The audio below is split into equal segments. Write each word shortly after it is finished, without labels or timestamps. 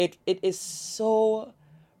It is so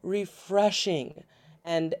refreshing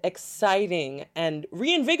and exciting and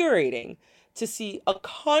reinvigorating to see a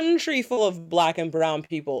country full of Black and brown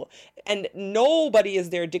people, and nobody is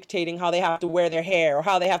there dictating how they have to wear their hair or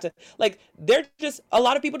how they have to, like, they're just, a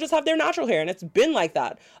lot of people just have their natural hair, and it's been like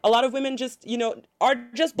that. A lot of women just, are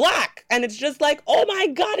just Black, and it's just like, oh my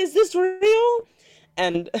God, is this real?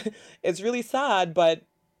 And it's really sad, but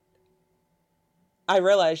I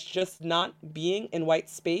realized just not being in white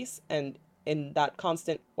space and in that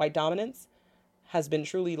constant white dominance has been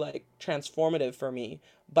truly, like, transformative for me.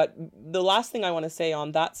 But the last thing I want to say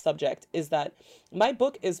on that subject is that my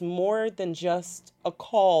book is more than just a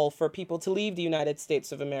call for people to leave the United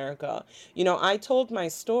States of America. I told my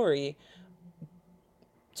story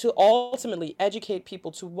to ultimately educate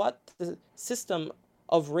people to what the system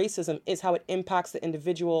of racism is, how it impacts the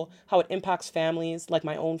individual, how it impacts families, like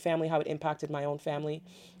my own family, how it impacted my own family.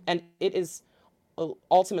 And it is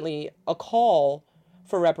ultimately a call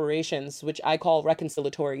for reparations, which I call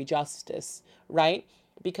reconciliatory justice, right?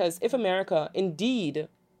 Because if America indeed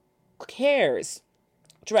cares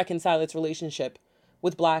to reconcile its relationship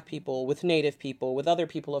with Black people, with Native people, with other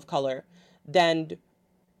people of color, then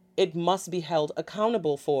it must be held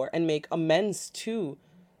accountable for and make amends to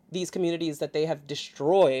these communities that they have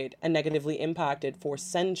destroyed and negatively impacted for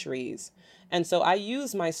centuries. And so I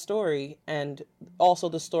use my story and also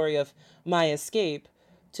the story of my escape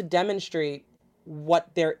to demonstrate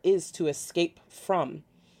what there is to escape from.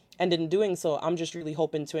 And in doing so, I'm just really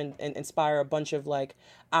hoping to inspire a bunch of, like,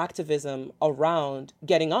 activism around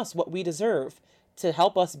getting us what we deserve, to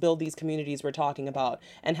help us build these communities we're talking about,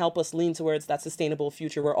 and help us lean towards that sustainable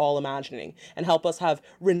future we're all imagining, and help us have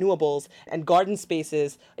renewables and garden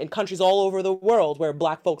spaces in countries all over the world where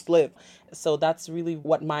Black folks live. So that's really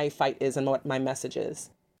what my fight is and what my message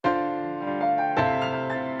is.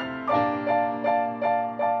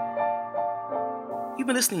 You've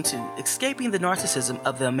been listening to Escaping the Narcissism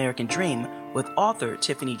of the American Dream with author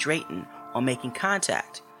Tiffany Drayton on Making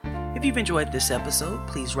Contact. If you've enjoyed this episode,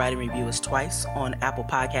 please write and review us twice on Apple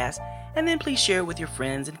Podcasts, and then please share it with your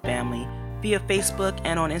friends and family via Facebook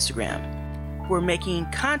and on Instagram. We're Making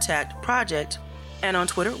Contact Project, and on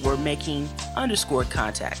Twitter, we're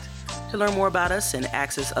Making_Contact. To learn more about us and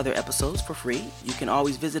access other episodes for free, you can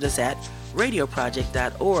always visit us at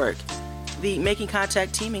radioproject.org. The Making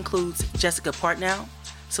Contact team includes Jessica Partnow,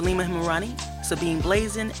 Salima Himarani, Sabine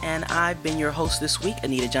Blazin, and I've been your host this week,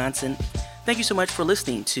 Anita Johnson. Thank you so much for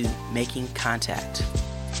listening to Making Contact.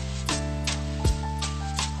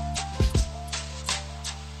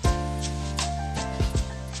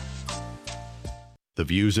 The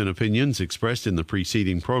views and opinions expressed in the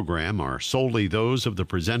preceding program are solely those of the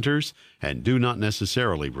presenters and do not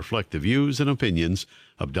necessarily reflect the views and opinions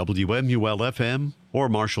of WMUL-FM or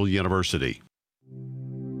Marshall University.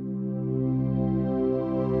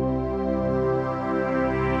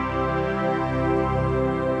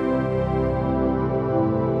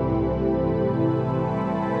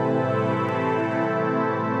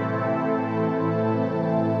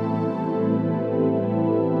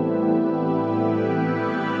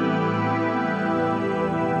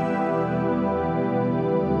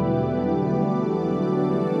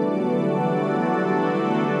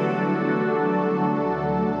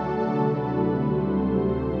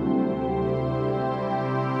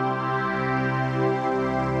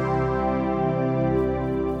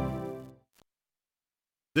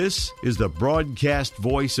 This is the broadcast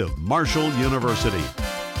voice of Marshall University.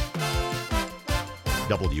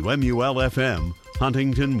 WMUL-FM,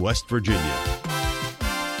 Huntington, West Virginia.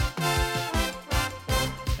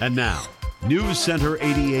 And now, News Center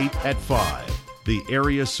 88 at 5, the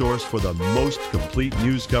area source for the most complete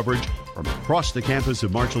news coverage from across the campus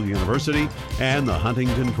of Marshall University and the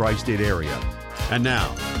Huntington Tri-State area. And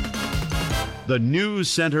now, the News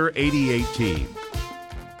Center 88 team.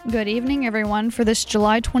 Good evening, everyone. For this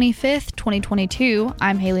July 25th, 2022,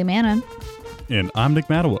 I'm Hailey Mannon. And I'm Nick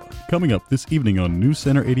Matawa. Coming up this evening on News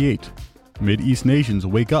Center 88, Mid-East nations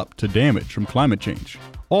wake up to damage from climate change.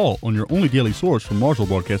 All on your only daily source for Marshall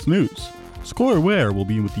Broadcast News. Sequioa Ware will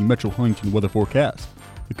be with the Metro Huntington weather forecast.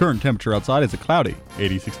 The current temperature outside is a cloudy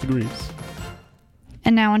 86 degrees.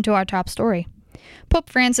 And now onto our top story. Pope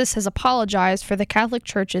Francis has apologized for the Catholic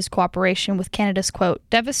Church's cooperation with Canada's, quote,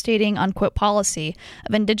 devastating, unquote, policy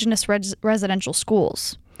of Indigenous residential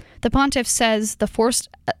schools. The pontiff says the forced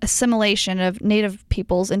assimilation of Native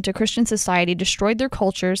peoples into Christian society destroyed their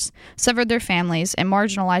cultures, severed their families, and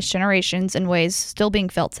marginalized generations in ways still being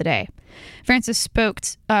felt today. Francis spoke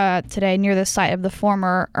today near the site of the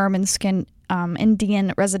former Ermineskin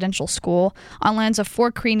Indian residential school on lands of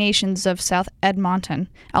 4 Cree nations of South Edmonton,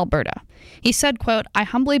 Alberta. He said, quote, "I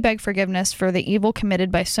humbly beg forgiveness for the evil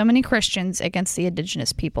committed by so many Christians against the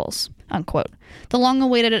Indigenous peoples," unquote. The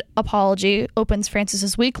long-awaited apology opens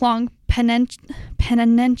Francis's week-long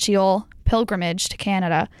penitential pilgrimage to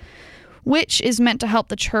Canada, which is meant to help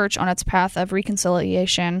the church on its path of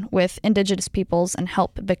reconciliation with Indigenous peoples and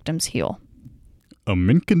help victims heal. A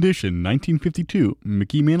mint condition 1952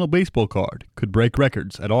 Mickey Mantle baseball card could break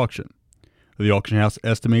records at auction. The auction house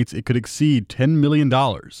estimates it could exceed $10 million.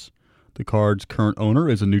 The card's current owner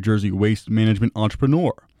is a New Jersey waste management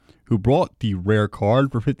entrepreneur who bought the rare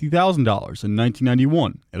card for $50,000 in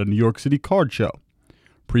 1991 at a New York City card show.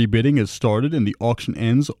 Pre-bidding has started and the auction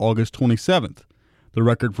ends August 27th. The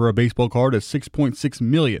record for a baseball card is $6.6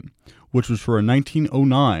 million, which was for a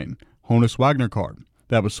 1909 Honus Wagner card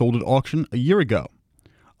that was sold at auction a year ago.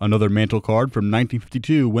 Another Mantle card from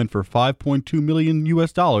 1952 went for $5.2 million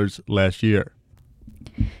last year.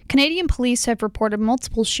 Canadian police have reported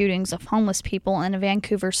multiple shootings of homeless people in a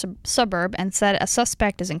Vancouver suburb and said a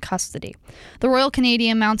suspect is in custody. The Royal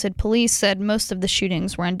Canadian Mounted Police said most of the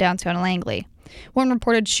shootings were in downtown Langley. One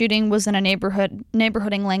reported shooting was in a neighborhood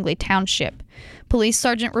in Langley Township. Police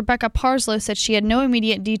Sergeant Rebecca Parslow said she had no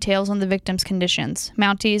immediate details on the victim's conditions.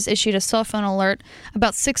 Mounties issued a cell phone alert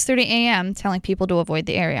about 6:30 a.m. telling people to avoid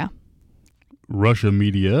the area. Russia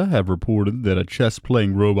media have reported that a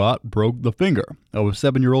chess-playing robot broke the finger of a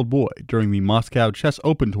 7-year-old boy during the Moscow Chess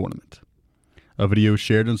Open tournament. A video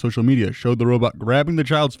shared on social media showed the robot grabbing the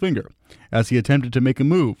child's finger as he attempted to make a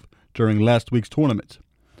move during last week's tournament.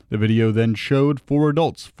 The video then showed 4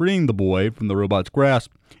 adults freeing the boy from the robot's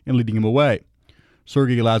grasp and leading him away.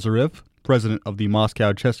 Sergei Lazarev, president of the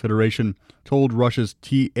Moscow Chess Federation, told Russia's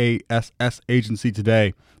TASS agency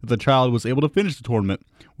today that the child was able to finish the tournament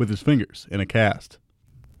with his fingers in a cast.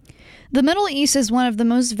 The Middle East is one of the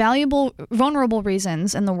most vulnerable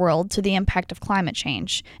regions in the world to the impact of climate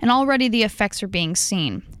change, and already the effects are being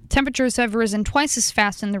seen. Temperatures have risen twice as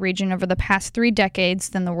fast in the region over the past 3 decades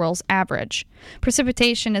than the world's average.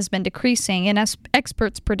 Precipitation has been decreasing, and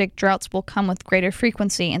experts predict droughts will come with greater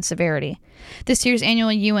frequency and severity. This year's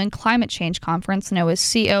annual UN Climate Change Conference, known as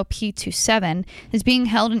COP27, is being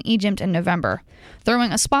held in Egypt in November,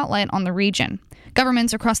 throwing a spotlight on the region.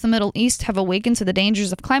 Governments across the Middle East have awakened to the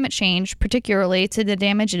dangers of climate change, particularly to the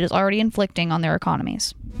damage it is already inflicting on their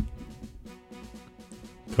economies.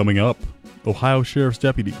 Coming up, Ohio Sheriff's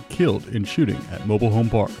deputy killed in shooting at Mobile Home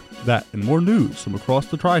Park. That and more news from across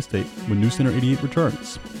the tri-state when News Center 88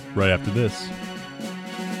 returns, right after this.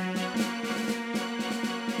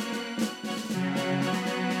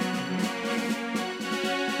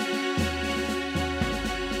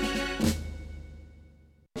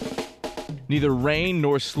 Neither rain,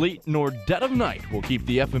 nor sleet, nor dead of night will keep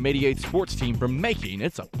the FM88 sports team from making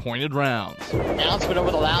its appointed rounds. Announcement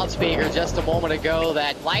over the loudspeaker just a moment ago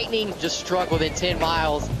that lightning just struck within 10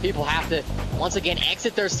 miles. People have to once again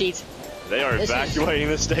exit their seats. They are evacuating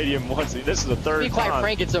the stadium once. This is the third time. To be quite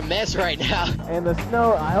frank, it's a mess right now. And the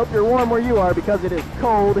snow, I hope you're warm where you are because it is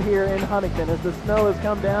cold here in Huntington as the snow has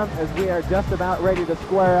come down as we are just about ready to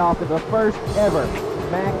square off in the first ever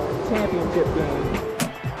MAC championship game.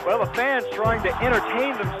 Well, the fans trying to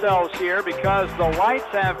entertain themselves here because the lights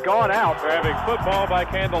have gone out. We're having football by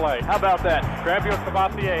candlelight. How about that? Grab your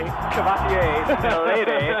cavatier.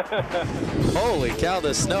 Holy cow,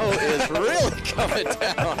 the snow is really coming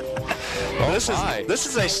down. This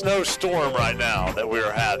is a snowstorm right now that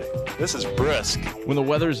we're having. This is brisk. When the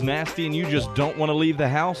weather's nasty and you just don't want to leave the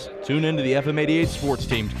house, tune into the FM88 sports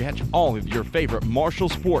team to catch all of your favorite Marshall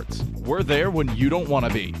sports. We're there when you don't want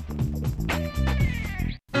to be.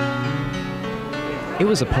 It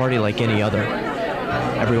was a party like any other.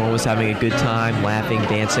 Everyone was having a good time, laughing,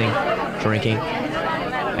 dancing, drinking.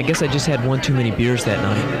 I guess I just had one too many beers that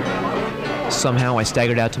night. Somehow I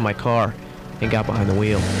staggered out to my car and got behind the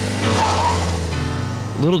wheel.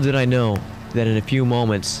 Little did I know that in a few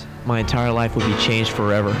moments, my entire life would be changed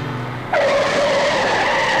forever.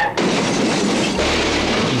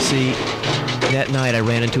 You see, that night I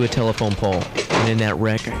ran into a telephone pole, and in that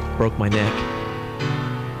wreck, I broke my neck.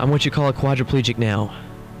 I'm what you call a quadriplegic now.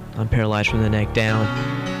 I'm paralyzed from the neck down,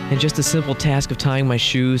 and just the simple task of tying my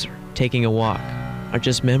shoes or taking a walk are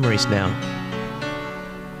just memories now.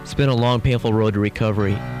 It's been a long, painful road to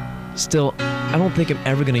recovery. Still, I don't think I'm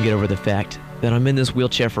ever going to get over the fact that I'm in this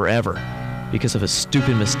wheelchair forever because of a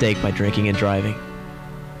stupid mistake by drinking and driving.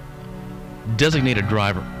 Designate a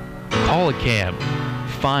driver. Call a cab.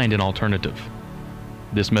 Find an alternative.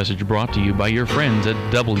 This message brought to you by your friends at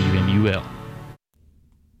WMUL.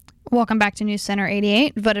 Welcome back to News Center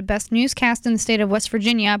 88, voted best newscast in the state of West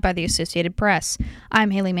Virginia by the Associated Press.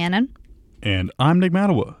 I'm Hailey Mannon. And I'm Nick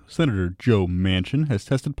Matawa. Senator Joe Manchin has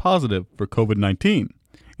tested positive for COVID-19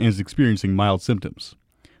 and is experiencing mild symptoms.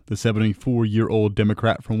 The 74-year-old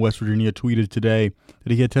Democrat from West Virginia tweeted today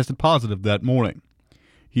that he had tested positive that morning.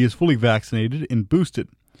 He is fully vaccinated and boosted.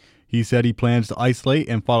 He said he plans to isolate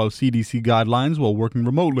and follow CDC guidelines while working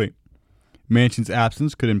remotely. Manchin's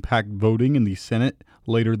absence could impact voting in the Senate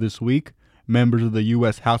later this week. Members of the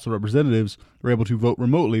U.S. House of Representatives are able to vote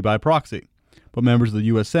remotely by proxy, but members of the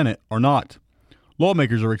U.S. Senate are not.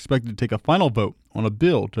 Lawmakers are expected to take a final vote on a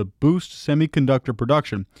bill to boost semiconductor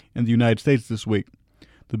production in the United States this week.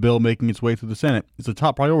 The bill making its way through the Senate is a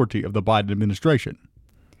top priority of the Biden administration.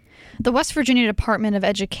 The West Virginia Department of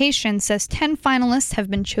Education says 10 finalists have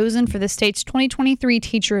been chosen for the state's 2023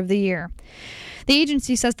 Teacher of the Year. The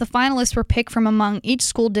agency says the finalists were picked from among each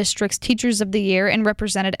school district's Teachers of the Year and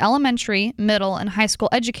represented elementary, middle, and high school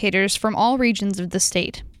educators from all regions of the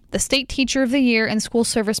state. The State Teacher of the Year and School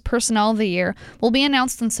Service Personnel of the Year will be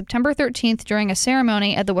announced on September 13th during a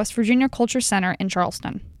ceremony at the West Virginia Culture Center in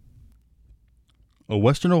Charleston. A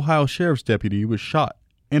Western Ohio sheriff's deputy was shot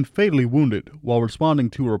and fatally wounded while responding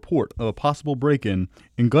to a report of a possible break-in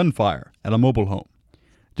and gunfire at a mobile home.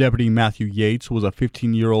 Deputy Matthew Yates was a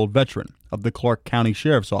 15-year-old veteran of the Clark County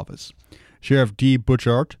Sheriff's Office. Sheriff D.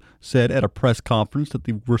 Butchart said at a press conference that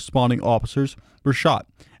the responding officers were shot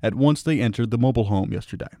at once they entered the mobile home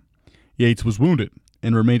yesterday. Yates was wounded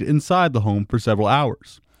and remained inside the home for several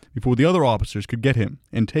hours before the other officers could get him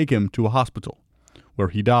and take him to a hospital, where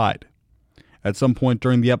he died. At some point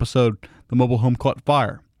during the episode, the mobile home caught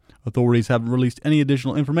fire. Authorities haven't released any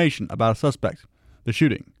additional information about a suspect, the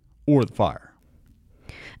shooting, or the fire.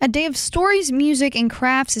 A day of stories, music, and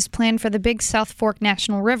crafts is planned for the Big South Fork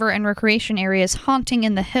National River and Recreation Area's Haunting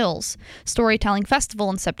in the Hills Storytelling Festival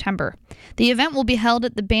in September. The event will be held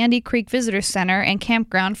at the Bandy Creek Visitor Center and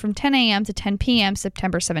Campground from 10 a.m. to 10 p.m.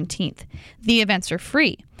 September 17th. The events are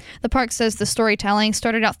free. The park says the storytelling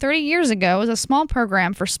started out 30 years ago as a small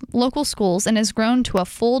program for local schools and has grown to a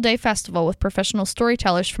full-day festival with professional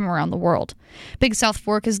storytellers from around the world. Big South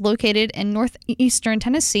Fork is located in northeastern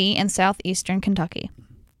Tennessee and southeastern Kentucky.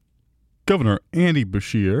 Governor Andy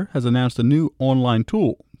Beshear has announced a new online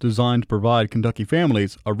tool designed to provide Kentucky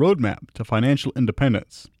families a roadmap to financial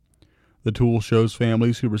independence. The tool shows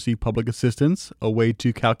families who receive public assistance a way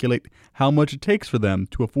to calculate how much it takes for them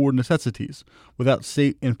to afford necessities without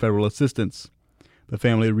state and federal assistance. The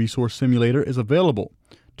Family Resource Simulator is available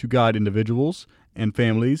to guide individuals and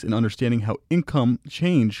families in understanding how income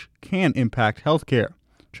change can impact health care,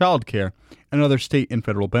 child care, and other state and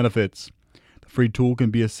federal benefits. The free tool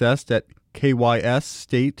can be assessed at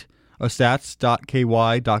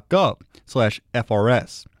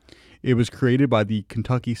stats.ky.gov/FRS. It was created by the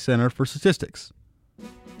Kentucky Center for Statistics.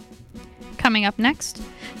 Coming up next,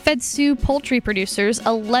 feds sue poultry producers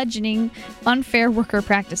alleging unfair worker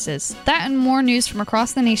practices. That and more news from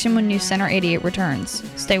across the nation when News Center 88 returns.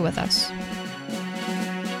 Stay with us.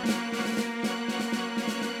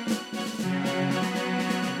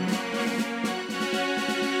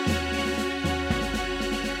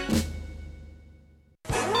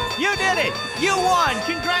 You did it! You won!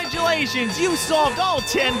 Congratulations! You solved all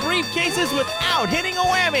 10 briefcases without hitting a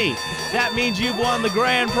whammy! That means you've won the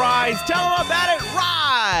grand prize. Tell them about it,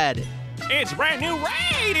 Rod! It's a brand new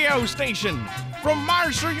radio station from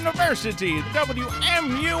Marshall University,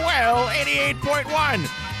 WMUL 88.1.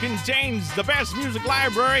 Contains the best music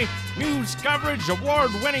library, news coverage,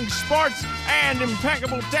 award-winning sports, and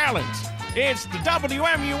impeccable talent. It's the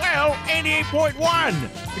WMUL 88.1,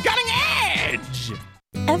 the cutting edge!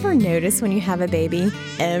 Ever notice when you have a baby,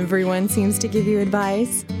 everyone seems to give you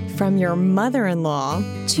advice? From your mother-in-law,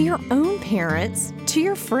 to your own parents, to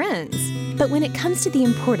your friends. But when it comes to the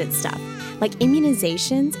important stuff, like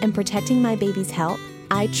immunizations and protecting my baby's health,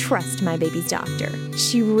 I trust my baby's doctor.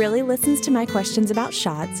 She really listens to my questions about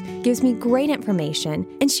shots, gives me great information,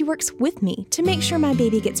 and she works with me to make sure my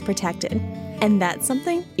baby gets protected. And that's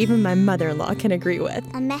something even my mother-in-law can agree with.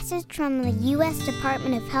 A message from the U.S.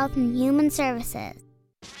 Department of Health and Human Services.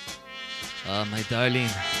 My darling,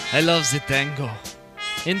 I love the tango.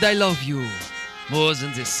 And I love you more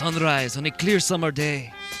than the sunrise on a clear summer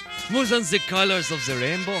day. More than the colors of the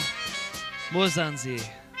rainbow. More than the,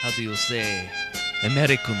 how do you say,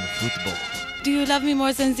 American football. Do you love me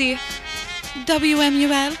more than the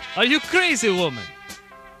WMUL? Are you crazy, woman?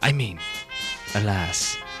 I mean,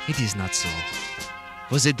 alas, it is not so.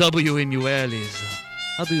 For the WMUL is,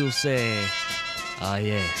 how do you say,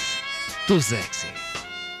 yes, too sexy.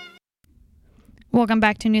 Welcome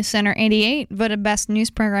back to News Center 88, voted best news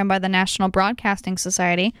program by the National Broadcasting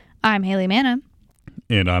Society. I'm Hailey Mannon.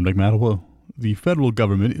 And I'm Nick Matawa. The federal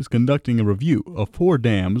government is conducting a review of 4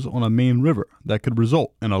 dams on a Maine river that could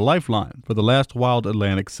result in a lifeline for the last wild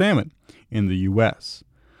Atlantic salmon in the U.S.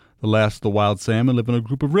 The last of the wild salmon live in a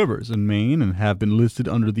group of rivers in Maine and have been listed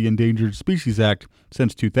under the Endangered Species Act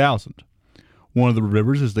since 2000. One of the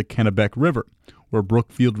rivers is the Kennebec River, where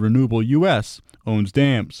Brookfield Renewable U.S. owns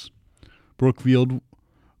dams. Brookfield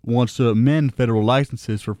wants to amend federal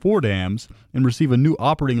licenses for 4 dams and receive a new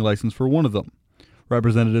operating license for one of them.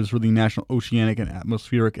 Representatives for the National Oceanic and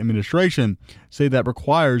Atmospheric Administration say that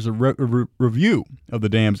requires a review of the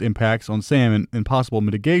dam's impacts on salmon and possible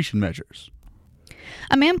mitigation measures.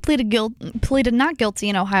 A man pleaded not guilty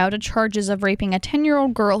in Ohio to charges of raping a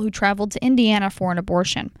 10-year-old girl who traveled to Indiana for an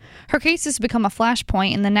abortion. Her case has become a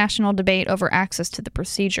flashpoint in the national debate over access to the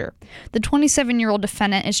procedure. The 27-year-old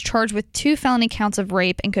defendant is charged with 2 felony counts of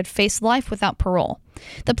rape and could face life without parole.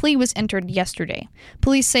 The plea was entered yesterday.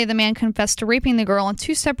 Police say the man confessed to raping the girl on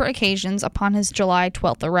 2 separate occasions upon his July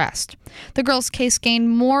 12th arrest. The girl's case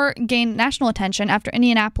gained national attention after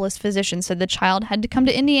Indianapolis physicians said the child had to come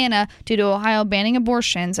to Indiana due to Ohio banning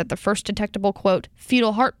abortions at the first detectable, quote,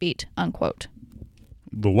 fetal heartbeat, unquote.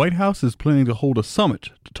 The White House is planning to hold a summit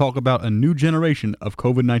to talk about a new generation of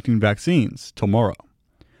COVID-19 vaccines tomorrow,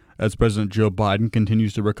 as President Joe Biden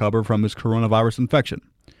continues to recover from his coronavirus infection.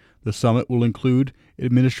 The summit will include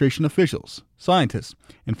administration officials, scientists,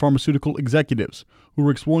 and pharmaceutical executives who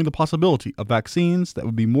are exploring the possibility of vaccines that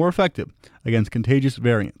would be more effective against contagious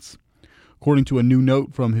variants. According to a new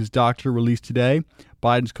note from his doctor released today,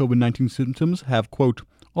 Biden's COVID-19 symptoms have, quote,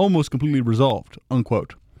 almost completely resolved,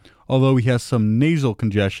 unquote. Although he has some nasal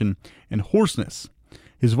congestion and hoarseness,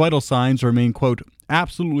 his vital signs remain, quote,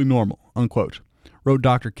 absolutely normal, unquote, wrote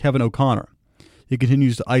Dr. Kevin O'Connor. He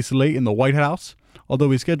continues to isolate in the White House,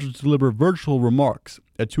 although he's scheduled to deliver virtual remarks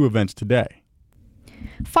at 2 events today.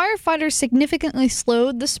 Firefighters significantly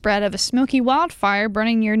slowed the spread of a smoky wildfire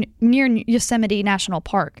burning near Yosemite National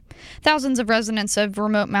Park. Thousands of residents of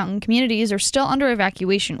remote mountain communities are still under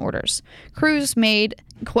evacuation orders. Crews made,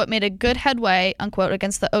 quote, made a good headway, unquote,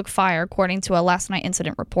 against the Oak Fire, according to a last night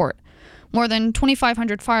incident report. More than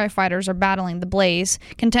 2,500 firefighters are battling the blaze,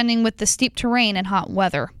 contending with the steep terrain and hot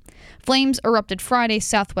weather. Flames erupted Friday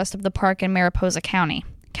southwest of the park in Mariposa County.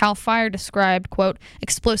 CAL FIRE described, quote,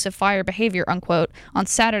 explosive fire behavior, unquote, on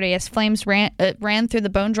Saturday as flames ran through the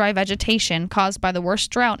bone-dry vegetation caused by the worst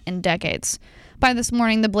drought in decades. By this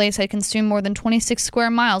morning, the blaze had consumed more than 26 square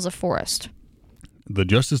miles of forest. The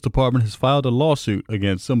Justice Department has filed a lawsuit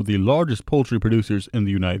against some of the largest poultry producers in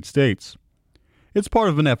the United States. It's part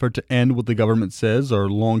of an effort to end what the government says are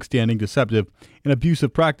long-standing deceptive and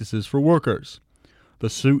abusive practices for workers. The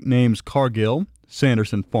suit names Cargill,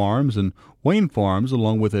 Sanderson Farms, and Wayne Farms,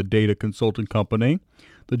 along with a data consulting company.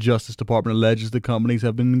 The Justice Department alleges the companies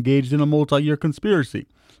have been engaged in a multi-year conspiracy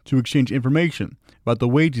to exchange information about the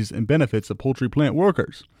wages and benefits of poultry plant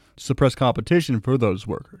workers to suppress competition for those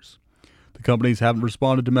workers. The companies haven't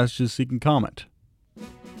responded to messages seeking comment.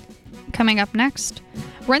 Coming up next,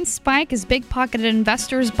 rents spike as big-pocketed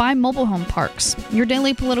investors buy mobile home parks. Your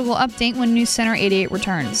daily political update when News Center 88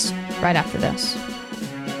 returns, right after this.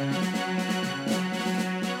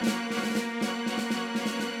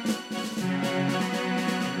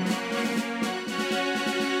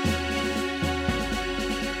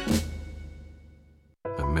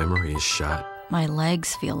 Memory is shot. My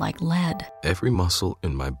legs feel like lead. Every muscle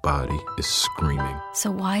in my body is screaming. So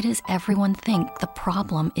why does everyone think the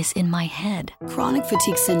problem is in my head? Chronic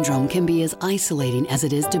fatigue syndrome can be as isolating as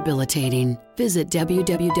it is debilitating. Visit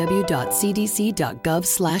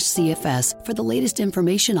www.cdc.gov/CFS for the latest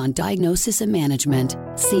information on diagnosis and management.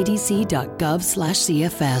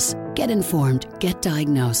 cdc.gov/CFS. Get informed, get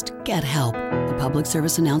diagnosed, get help. A public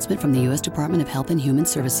service announcement from the U.S. Department of Health and Human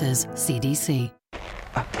Services, CDC.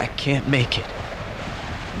 I can't make it.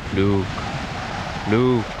 Luke.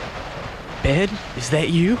 Ben, is that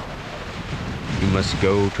you? You must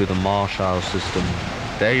go to the Marshall system.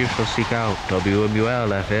 There you shall seek out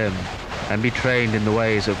WMUL-FM and be trained in the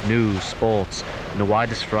ways of news, sports, and the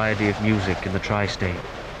widest variety of music in the tri-state.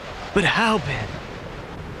 But how, Ben?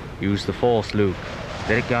 Use the Force, Luke.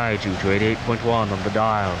 Let it guide you to 88.1 on the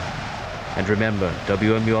dial. And remember,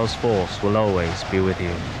 WMUL's Force will always be with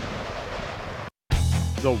you.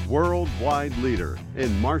 The worldwide leader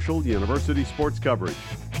in Marshall University sports coverage.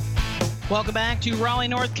 Welcome back to Raleigh,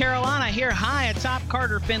 North Carolina, here high atop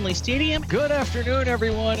Carter Finley Stadium. Good afternoon,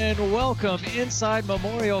 everyone, and welcome inside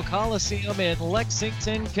Memorial Coliseum in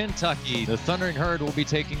Lexington, Kentucky. The Thundering Herd will be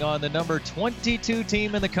taking on the number 22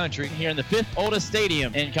 team in the country. Here in the fifth oldest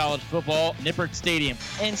stadium in college football, Nippert Stadium.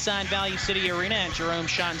 Inside Value City Arena at Jerome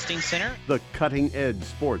Schottenstein Center. The Cutting Edge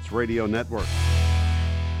Sports Radio Network.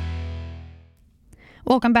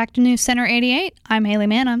 Welcome back to News Center 88. I'm Hailey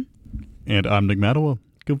Mannon. And I'm Nick Matawa.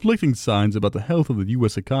 Conflicting signs about the health of the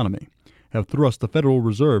U.S. economy have thrust the Federal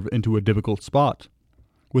Reserve into a difficult spot.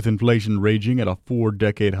 With inflation raging at a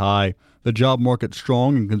 4-decade high, the job market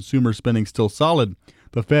strong and consumer spending still solid,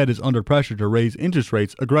 the Fed is under pressure to raise interest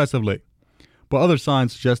rates aggressively. But other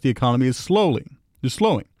signs suggest the economy is slowing,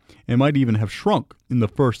 and might even have shrunk in the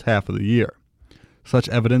first half of the year. Such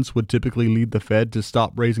evidence would typically lead the Fed to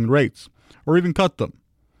stop raising rates, or even cut them.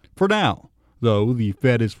 For now, though, the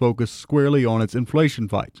Fed is focused squarely on its inflation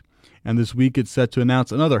fight, and this week it's set to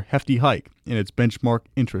announce another hefty hike in its benchmark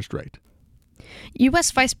interest rate.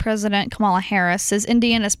 U.S. Vice President Kamala Harris says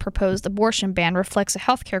Indiana's proposed abortion ban reflects a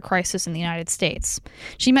healthcare crisis in the United States.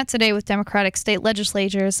 She met today with Democratic state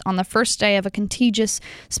legislators on the first day of a contentious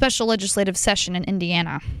special legislative session in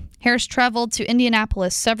Indiana. Harris traveled to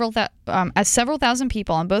Indianapolis as several thousand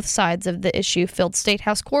people on both sides of the issue filled State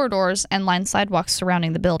House corridors and lined sidewalks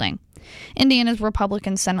surrounding the building. Indiana's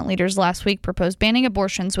Republican Senate leaders last week proposed banning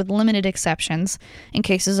abortions with limited exceptions in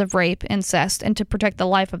cases of rape, incest, and to protect the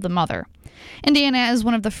life of the mother. Indiana is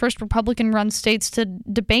one of the first Republican-run states to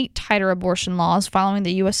debate tighter abortion laws following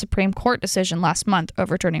the U.S. Supreme Court decision last month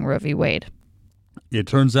overturning Roe v. Wade. It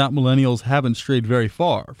turns out millennials haven't strayed very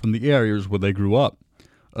far from the areas where they grew up.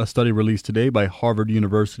 A study released today by Harvard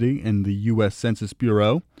University and the U.S. Census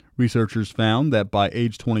Bureau, researchers found that by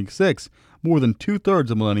age 26, more than two-thirds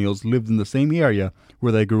of millennials lived in the same area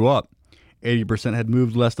where they grew up. 80% had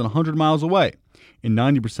moved less than 100 miles away, and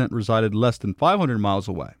 90% resided less than 500 miles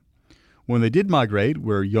away. When they did migrate,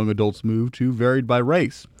 where young adults moved to varied by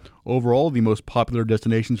race. Overall, the most popular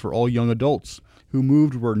destinations for all young adults who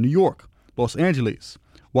moved were New York, Los Angeles,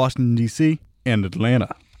 Washington, D.C., and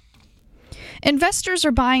Atlanta. Investors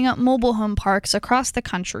are buying up mobile home parks across the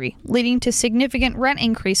country, leading to significant rent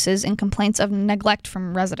increases and complaints of neglect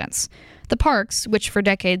from residents. The parks, which for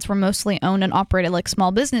decades were mostly owned and operated like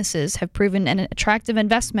small businesses, have proven an attractive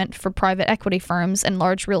investment for private equity firms and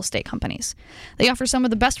large real estate companies. They offer some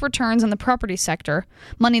of the best returns in the property sector,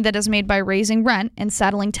 money that is made by raising rent and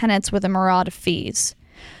saddling tenants with a myriad of fees.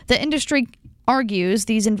 The industry argues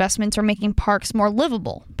these investments are making parks more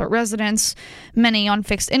livable, but residents, many on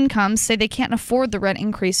fixed incomes, say they can't afford the rent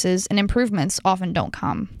increases and improvements often don't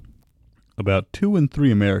come. About 2 in 3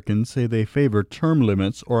 Americans say they favor term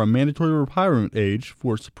limits or a mandatory retirement age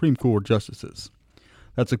for Supreme Court justices.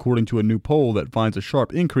 That's according to a new poll that finds a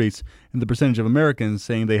sharp increase in the percentage of Americans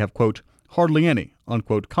saying they have, quote, hardly any,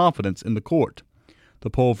 unquote, confidence in the court. The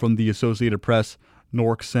poll from the Associated Press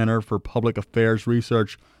Nork Center for Public Affairs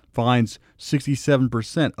Research finds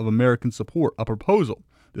 67% of Americans support a proposal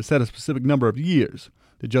to set a specific number of years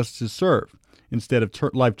the justices serve instead of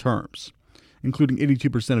life terms, including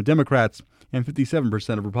 82% of Democrats and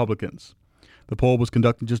 57% of Republicans. The poll was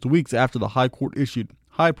conducted just weeks after the High Court issued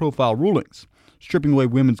high-profile rulings, stripping away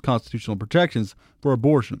women's constitutional protections for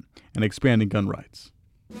abortion and expanding gun rights.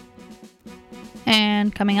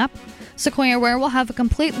 And coming up, Sequioa Ware will have a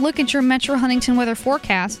complete look at your Metro Huntington weather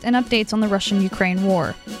forecast and updates on the Russian-Ukraine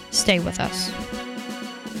war. Stay with us.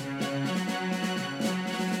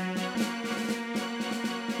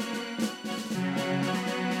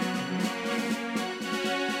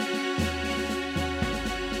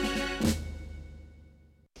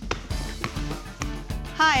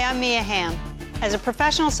 Hi, I'm Mia Hamm. As a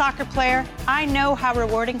professional soccer player, I know how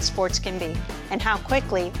rewarding sports can be and how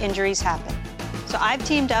quickly injuries happen. So I've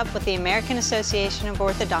teamed up with the American Association of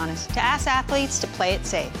Orthodontists to ask athletes to play it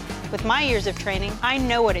safe. With my years of training, I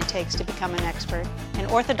know what it takes to become an expert, and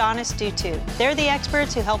orthodontists do too. They're the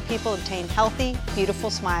experts who help people obtain healthy, beautiful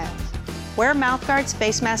smiles. Wear mouthguards,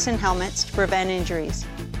 face masks, and helmets to prevent injuries.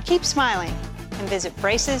 Keep smiling and visit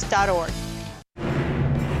braces.org.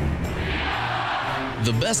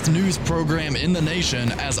 The best news program in the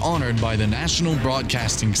nation as honored by the National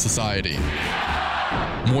Broadcasting Society.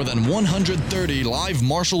 More than 130 live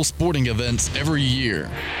Marshall sporting events every year.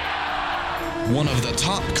 One of the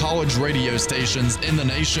top college radio stations in the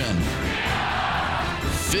nation.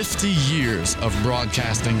 50 years of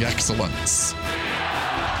broadcasting excellence.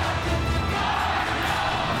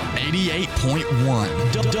 88.1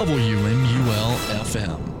 WMUL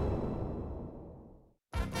FM.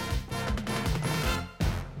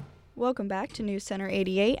 Welcome back to News Center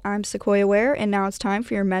 88. I'm Sequioa Ware, and now it's time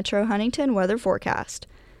for your Metro Huntington weather forecast.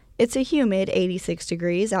 It's a humid 86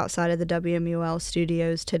 degrees outside of the WMUL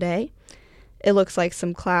studios today. It looks like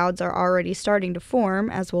some clouds are already starting to form,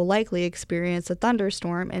 as we'll likely experience a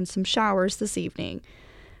thunderstorm and some showers this evening.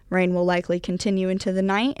 Rain will likely continue into the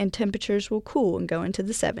night, and temperatures will cool and go into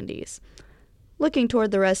the 70s. Looking toward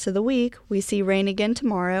the rest of the week, we see rain again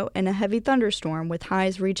tomorrow and a heavy thunderstorm with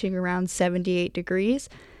highs reaching around 78 degrees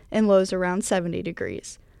and lows around 70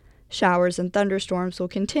 degrees. Showers and thunderstorms will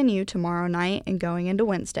continue tomorrow night and going into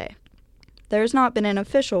Wednesday. There has not been an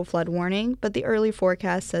official flood warning, but the early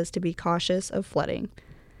forecast says to be cautious of flooding.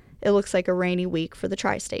 It looks like a rainy week for the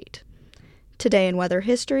tri-state. Today in weather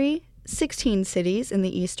history, 16 cities in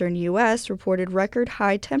the eastern U.S. reported record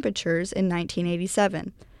high temperatures in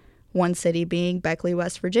 1987. One city being Beckley,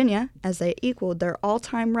 West Virginia, as they equaled their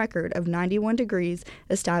all-time record of 91 degrees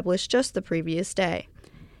established just the previous day.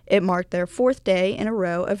 It marked their fourth day in a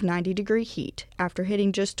row of 90-degree heat, after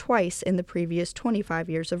hitting just twice in the previous 25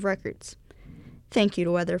 years of records. Thank you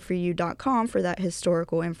to weatherforyou.com for that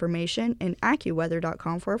historical information and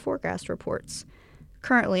AccuWeather.com for our forecast reports.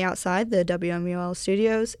 Currently outside the WMUL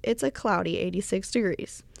studios, it's a cloudy 86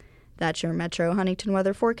 degrees. That's your Metro Huntington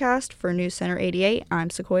weather forecast. For News Center 88, I'm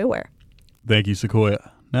Sequioa Ware. Thank you,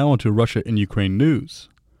 Sequoia. Now on to Russia and Ukraine news.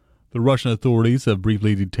 The Russian authorities have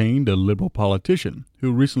briefly detained a liberal politician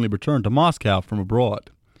who recently returned to Moscow from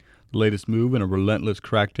abroad. The latest move in a relentless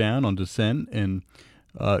crackdown on dissent in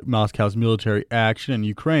Moscow's military action in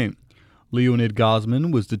Ukraine. Leonid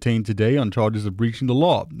Gozman was detained today on charges of breaching the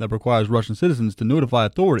law that requires Russian citizens to notify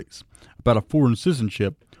authorities about a foreign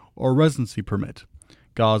citizenship or residency permit.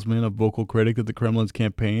 Gozman, a vocal critic of the Kremlin's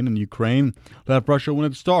campaign in Ukraine, left Russia when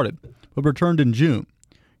it started, but returned in June.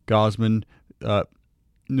 Gozman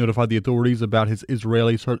notified the authorities about his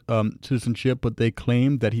Israeli citizenship, but they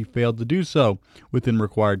claimed that he failed to do so within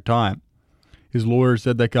required time. His lawyer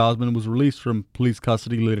said that Gozman was released from police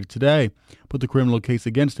custody later today, but the criminal case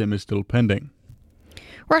against him is still pending.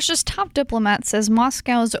 Russia's top diplomat says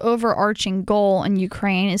Moscow's overarching goal in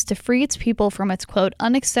Ukraine is to free its people from its, quote,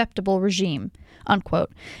 unacceptable regime,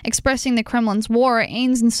 unquote, expressing the Kremlin's war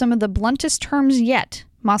aims in some of the bluntest terms yet.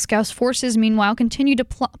 Moscow's forces, meanwhile, continue to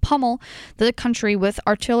pummel the country with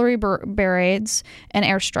artillery barrage and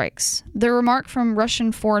airstrikes. The remark from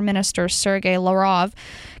Russian Foreign Minister Sergei Lavrov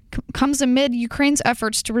comes amid Ukraine's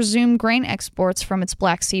efforts to resume grain exports from its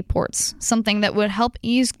Black Sea ports, something that would help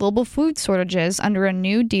ease global food shortages under a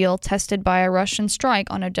new deal tested by a Russian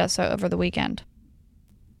strike on Odessa over the weekend.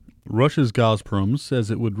 Russia's Gazprom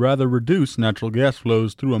says it would rather reduce natural gas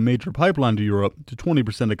flows through a major pipeline to Europe to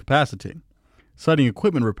 20% of capacity, citing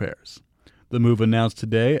equipment repairs. The move announced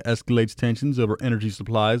today escalates tensions over energy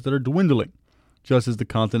supplies that are dwindling, just as the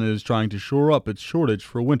continent is trying to shore up its shortage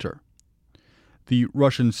for winter. The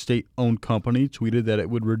Russian state-owned company tweeted that it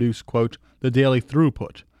would reduce, quote, the daily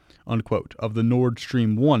throughput, unquote, of the Nord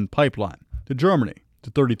Stream 1 pipeline to Germany to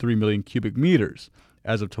 33 million cubic meters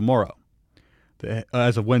as of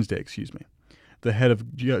Wednesday. The head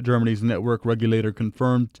of Germany's network regulator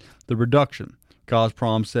confirmed the reduction.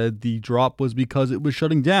 Gazprom said the drop was because it was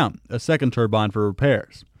shutting down a second turbine for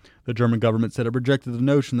repairs. The German government said it rejected the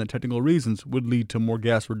notion that technical reasons would lead to more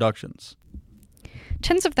gas reductions.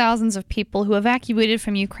 Tens of thousands of people who evacuated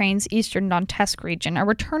from Ukraine's eastern Donetsk region are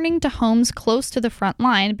returning to homes close to the front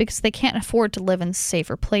line because they can't afford to live in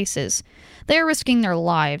safer places. They are risking their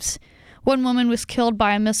lives. One woman was killed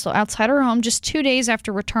by a missile outside her home just 2 days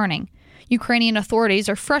after returning. Ukrainian authorities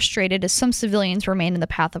are frustrated as some civilians remain in the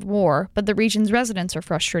path of war, but the region's residents are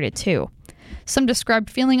frustrated too. Some described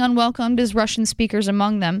feeling unwelcomed as Russian speakers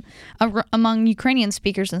among Ukrainian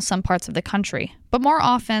speakers in some parts of the country. But more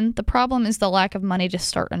often, the problem is the lack of money to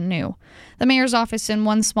start anew. The mayor's office in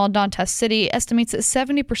one small Donetsk city estimates that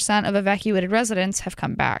 70% of evacuated residents have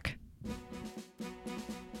come back.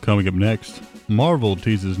 Coming up next, Marvel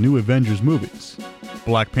teases new Avengers movies.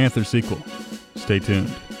 Black Panther sequel. Stay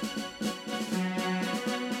tuned.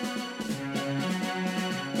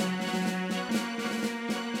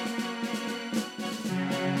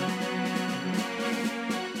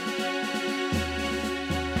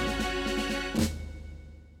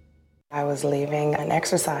 I was leaving an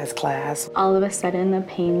exercise class. All of a sudden, the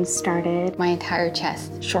pain started. My entire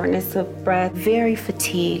chest. Shortness of breath, very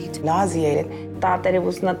fatigued, nauseated. Thought that it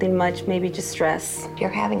was nothing much, maybe just stress. You're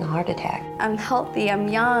having a heart attack. I'm healthy, I'm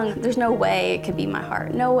young. There's no way it could be my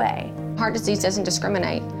heart, no way. Heart disease doesn't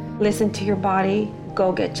discriminate. Listen to your body,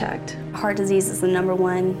 go get checked. Heart disease is the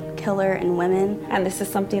 #1 killer in women. And this is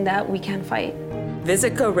something that we can fight.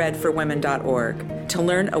 Visit GoRedForWomen.org to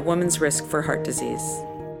learn a woman's risk for heart disease.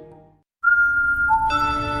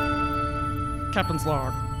 Captain's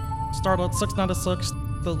log. Started 696,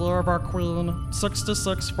 the year of our queen,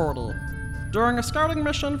 6640. During a scouting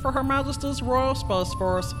mission for Her Majesty's Royal Space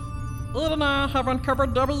Force, Ed and I have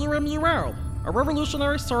uncovered WMUL, a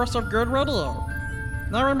revolutionary source of good radio.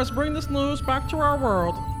 Now we must bring this news back to our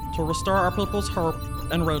world to restore our people's hope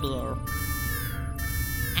in radio.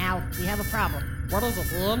 Al, we have a problem. What is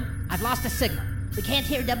it, Ian? I've lost a signal. We can't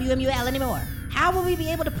hear WMUL anymore. How will we be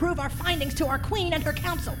able to prove our findings to our queen and her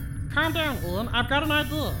council? Calm down, Ian. I've got an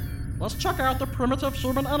idea. Let's check out the primitive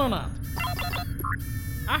human internet.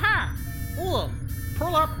 Aha! Ian,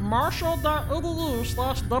 pull up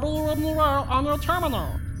marshall.edu/WMUL on your terminal.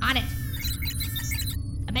 On it.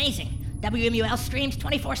 Amazing. WMUL streams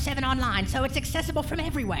 24/7 online, so it's accessible from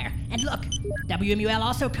everywhere. And look, WMUL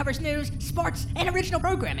also covers news, sports, and original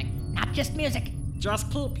programming, not just music.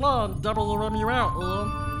 Just keep playing WMUL,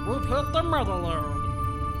 Ian. We've hit the motherlode.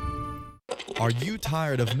 Are you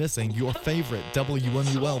tired of missing your favorite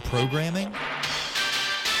WMUL programming?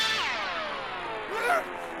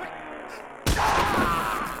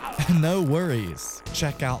 No worries.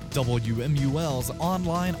 Check out WMUL's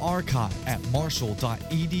online archive at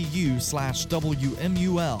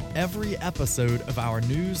marshall.edu/WMUL. Every episode of our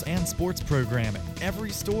news and sports programming,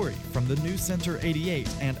 every story from the News Center 88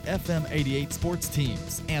 and FM 88 sports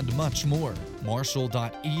teams, and much more.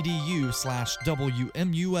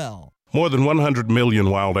 Marshall.edu/WMUL. More than 100 million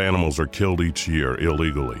wild animals are killed each year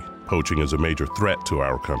illegally. Poaching is a major threat to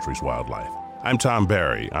our country's wildlife. I'm Tom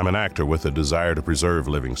Barry. I'm an actor with a desire to preserve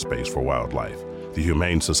living space for wildlife. The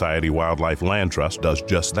Humane Society Wildlife Land Trust does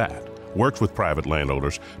just that. Works with private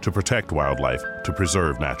landowners to protect wildlife, to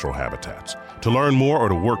preserve natural habitats. To learn more or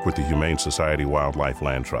to work with the Humane Society Wildlife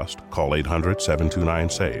Land Trust, call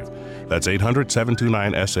 800-729-SAVE. That's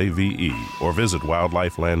 800-729-SAVE, or visit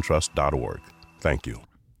wildlifelandtrust.org. Thank you.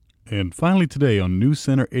 And finally today on News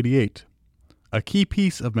Center 88, a key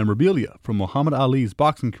piece of memorabilia from Muhammad Ali's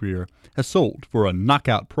boxing career has sold for a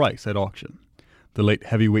knockout price at auction. The late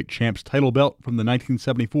heavyweight champ's title belt from the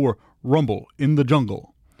 1974 Rumble in the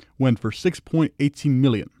Jungle went for $6.18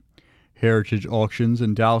 million. Heritage Auctions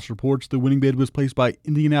in Dallas reports the winning bid was placed by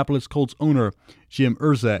Indianapolis Colts owner Jim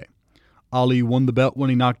Irsay. Ali won the belt when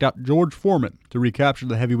he knocked out George Foreman to recapture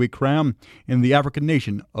the heavyweight crown in the African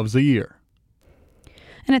nation of Zaire.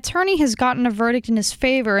 An attorney has gotten a verdict in his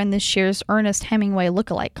favor in this year's Ernest Hemingway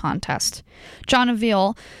lookalike contest. John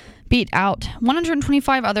Avil beat out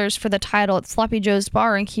 125 others for the title at Sloppy Joe's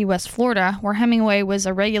Bar in Key West, Florida, where Hemingway was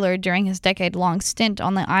a regular during his decade-long stint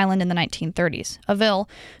on the island in the 1930s. Avil,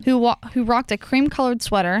 who rocked a cream-colored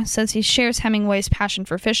sweater, says he shares Hemingway's passion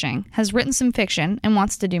for fishing, has written some fiction, and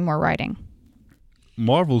wants to do more writing.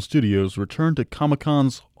 Marvel Studios returned to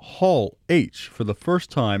Comic-Con's Hall H for the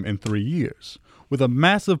first time in 3 years, with a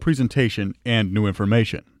massive presentation and new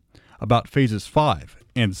information about Phases 5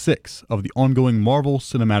 and 6 of the ongoing Marvel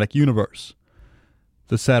Cinematic Universe.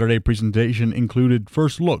 The Saturday presentation included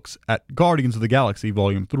first looks at Guardians of the Galaxy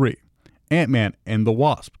Volume 3, Ant-Man and the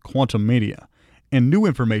Wasp: Quantumania, and new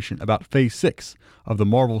information about Phase 6 of the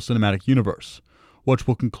Marvel Cinematic Universe, which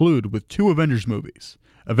will conclude with 2 Avengers movies,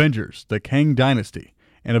 Avengers: The Kang Dynasty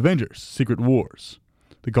and Avengers: Secret Wars.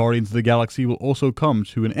 The Guardians of the Galaxy will also come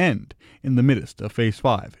to an end in the midst of Phase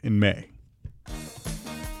 5 in May.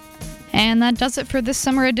 And that does it for this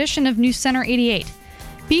summer edition of News Center 88.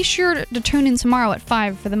 Be sure to tune in tomorrow at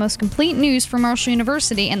 5 for the most complete news from Marshall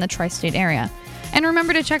University and the tri-state area. And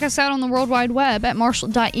remember to check us out on the World Wide Web at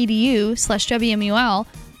marshall.edu/WMUL.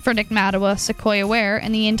 For Nick Matawa, Sequioa Ware,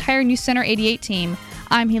 and the entire News Center 88 team,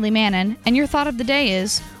 I'm Hailey Mannon, and your thought of the day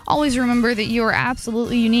is, always remember that you are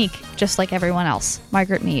absolutely unique, just like everyone else.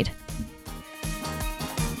 Margaret Mead.